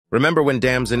Remember when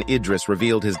Damson Idris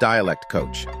revealed his dialect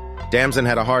coach? Damson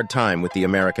had a hard time with the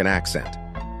American accent.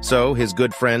 So his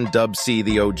good friend Dub C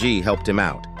the OG helped him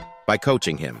out by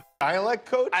coaching him. Dialect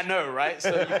coach? I know, right?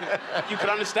 So you could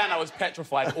understand I was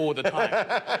petrified all the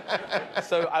time.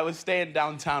 So I was staying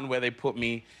downtown where they put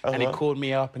me, and he called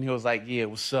me up, and he was like, yeah,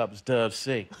 what's up? It's Dub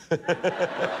C.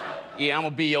 Yeah, I'm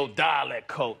gonna be your dialect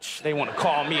coach. They want to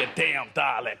call me a damn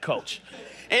dialect coach.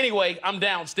 Anyway, I'm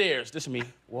downstairs. This is me.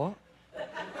 What?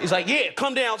 He's like, yeah,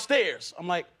 come downstairs. I'm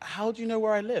like, how do you know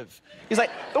where I live? He's like,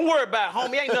 don't worry about it,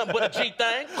 homie. Ain't nothing but a G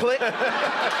thing. Click.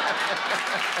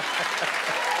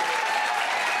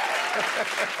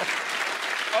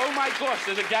 Oh my gosh,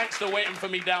 there's a gangster waiting for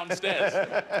me downstairs.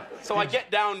 So I get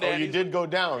down there. Oh, you did go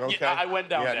down, okay. Yeah, I went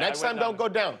down there. Next time, don't go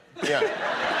down.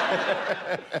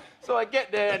 Yeah. So I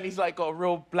get there, and he's like got a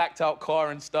real blacked out car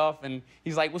and stuff, and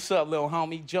he's like, what's up, little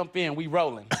homie? Jump in, we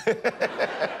rolling.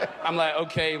 I'm like,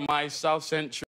 okay, my South Central